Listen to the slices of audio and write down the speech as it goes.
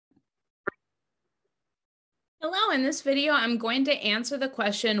Hello, in this video, I'm going to answer the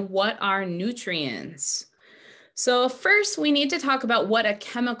question, what are nutrients? So first, we need to talk about what a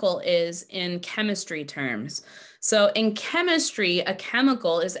chemical is in chemistry terms. So in chemistry, a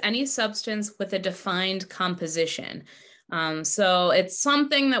chemical is any substance with a defined composition. So it's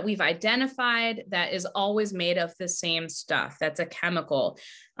something that we've identified that is always made of the same stuff. That's a chemical.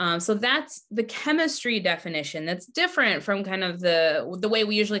 So that's the chemistry definition. That's different from kind of the way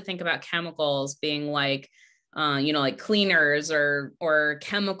we usually think about chemicals being like like cleaners or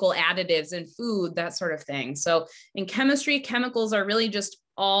chemical additives in food, that sort of thing. So in chemistry, chemicals are really just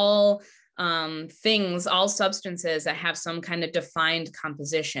all things, all substances that have some kind of defined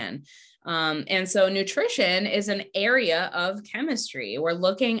composition. And so nutrition is an area of chemistry. We're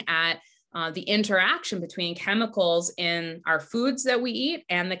looking at the interaction between chemicals in our foods that we eat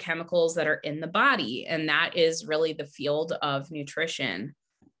and the chemicals that are in the body. And that is really the field of nutrition.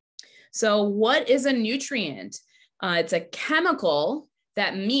 So what is a nutrient? It's a chemical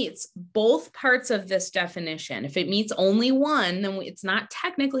that meets both parts of this definition. If it meets only one, then it's not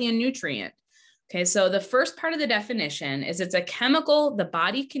technically a nutrient. Okay, so the first part of the definition is it's a chemical the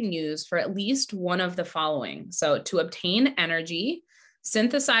body can use for at least one of the following. So to obtain energy,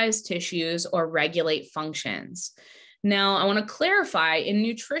 synthesize tissues, or regulate functions. Now, I want to clarify in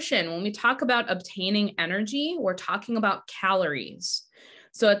nutrition, when we talk about obtaining energy, we're talking about calories.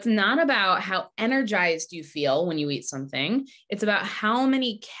 So it's not about how energized you feel when you eat something. It's about how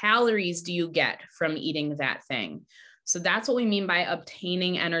many calories do you get from eating that thing. So that's what we mean by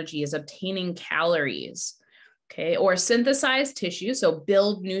obtaining energy, is obtaining calories. Okay, or synthesize tissue, so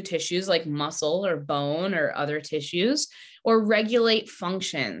build new tissues like muscle or bone or other tissues, or regulate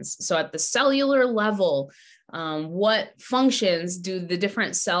functions. So at the cellular level, what functions do the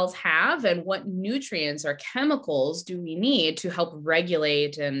different cells have, and what nutrients or chemicals do we need to help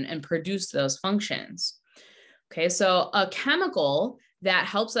regulate and produce those functions? Okay, so a chemical that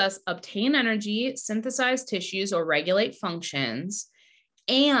helps us obtain energy, synthesize tissues, or regulate functions.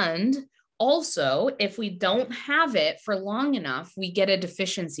 And also, if we don't have it for long enough, we get a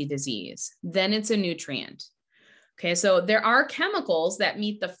deficiency disease. Then it's a nutrient. Okay, so there are chemicals that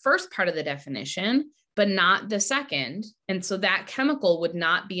meet the first part of the definition, but not the second. And so that chemical would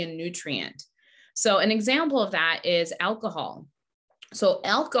not be a nutrient. So an example of that is alcohol. So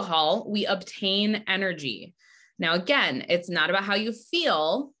alcohol, we obtain energy. Now, again, it's not about how you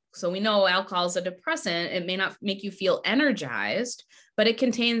feel. So we know alcohol is a depressant. It may not make you feel energized, but it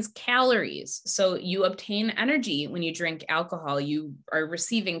contains calories. So you obtain energy when you drink alcohol. You are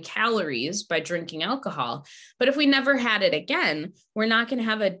receiving calories by drinking alcohol. But if we never had it again, we're not going to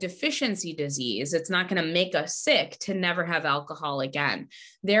have a deficiency disease. It's not going to make us sick to never have alcohol again.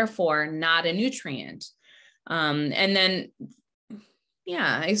 Therefore, not a nutrient. And then,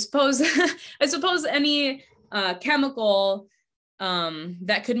 yeah, I suppose any chemical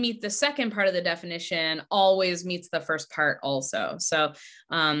that could meet the second part of the definition always meets the first part also. So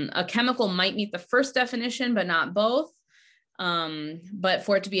a chemical might meet the first definition, but not both. But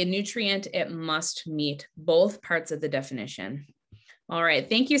for it to be a nutrient, it must meet both parts of the definition. All right.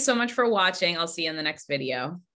 Thank you so much for watching. I'll see you in the next video.